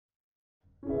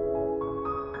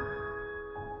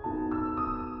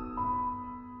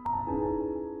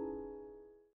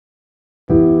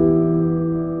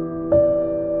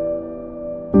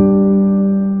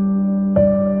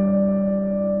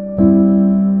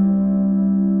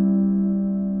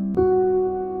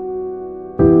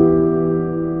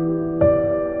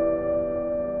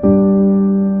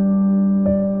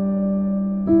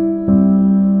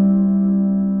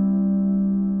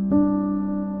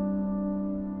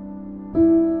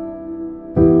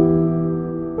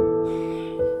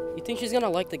You think she's gonna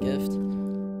like the gift?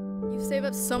 You saved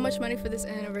up so much money for this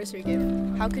anniversary gift.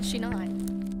 How could she not?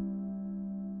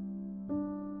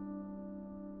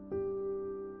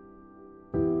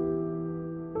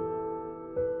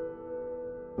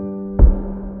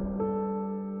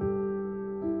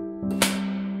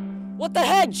 What the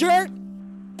heck, jerk?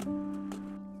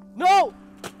 No!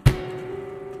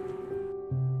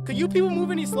 Could you people move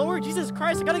any slower? Jesus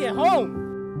Christ, I gotta get home!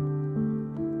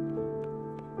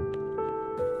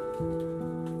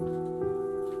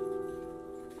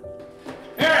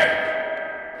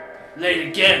 Late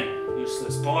again,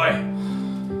 useless boy.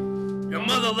 Your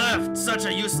mother left such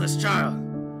a useless child.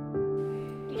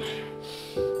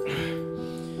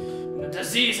 The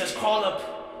disease has crawled up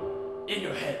in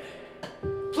your head.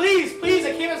 Please, please,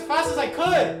 I came as fast as I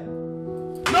could!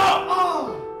 No!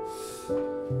 Oh.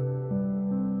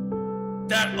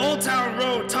 That Old Town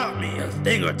Road taught me a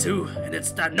thing or two, and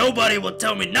it's that nobody will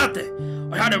tell me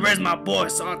nothing or how to raise my boy,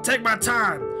 so I'll take my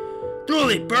time,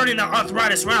 thoroughly burning the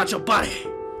arthritis right out your body.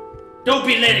 Don't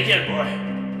be late again, boy.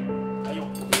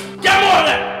 Get more of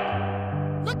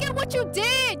that! Look at what you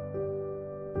did!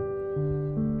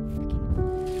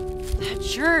 That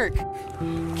jerk!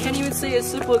 Can't even say a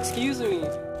simple excuse me.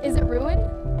 Is it ruined?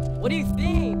 What do you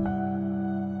think?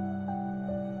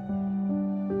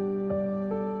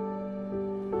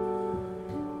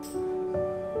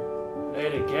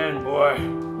 Late again, boy.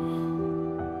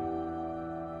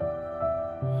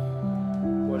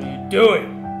 What are you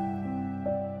doing?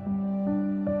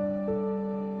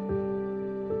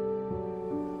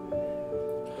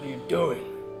 What are you doing?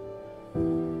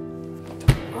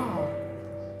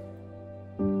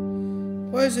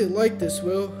 Why is it like this,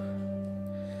 Will?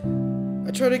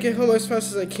 I try to get home as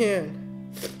fast as I can,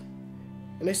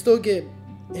 and I still get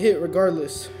hit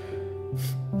regardless.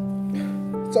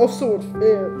 It's all so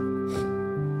unfair.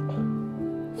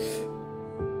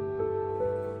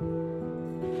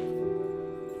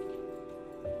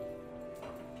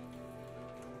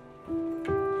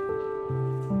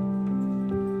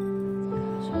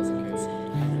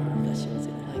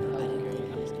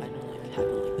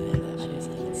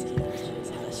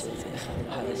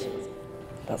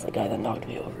 That's the guy that knocked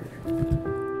me over.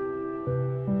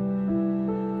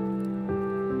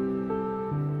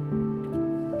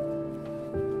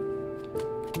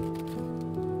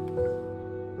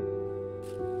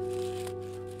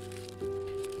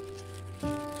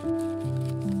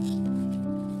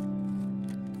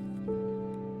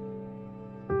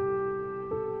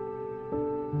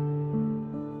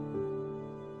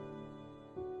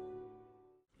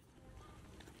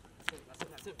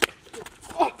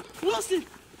 Oh, Wilson!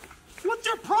 What's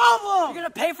your problem? You're gonna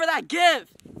pay for that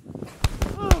gift!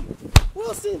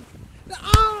 Wilson!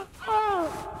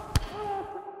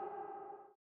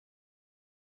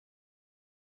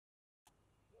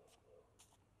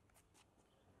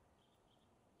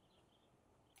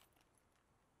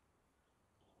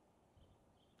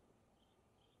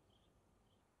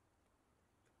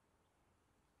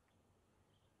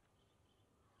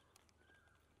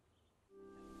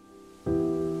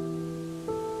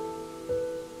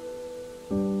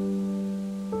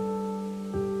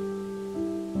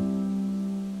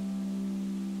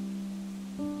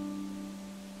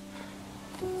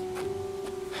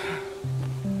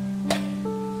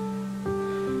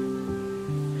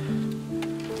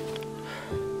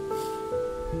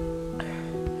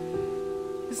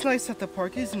 It's nice at the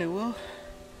park, isn't it, Will?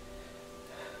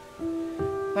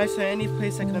 Nicer than any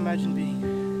place I can imagine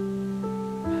being.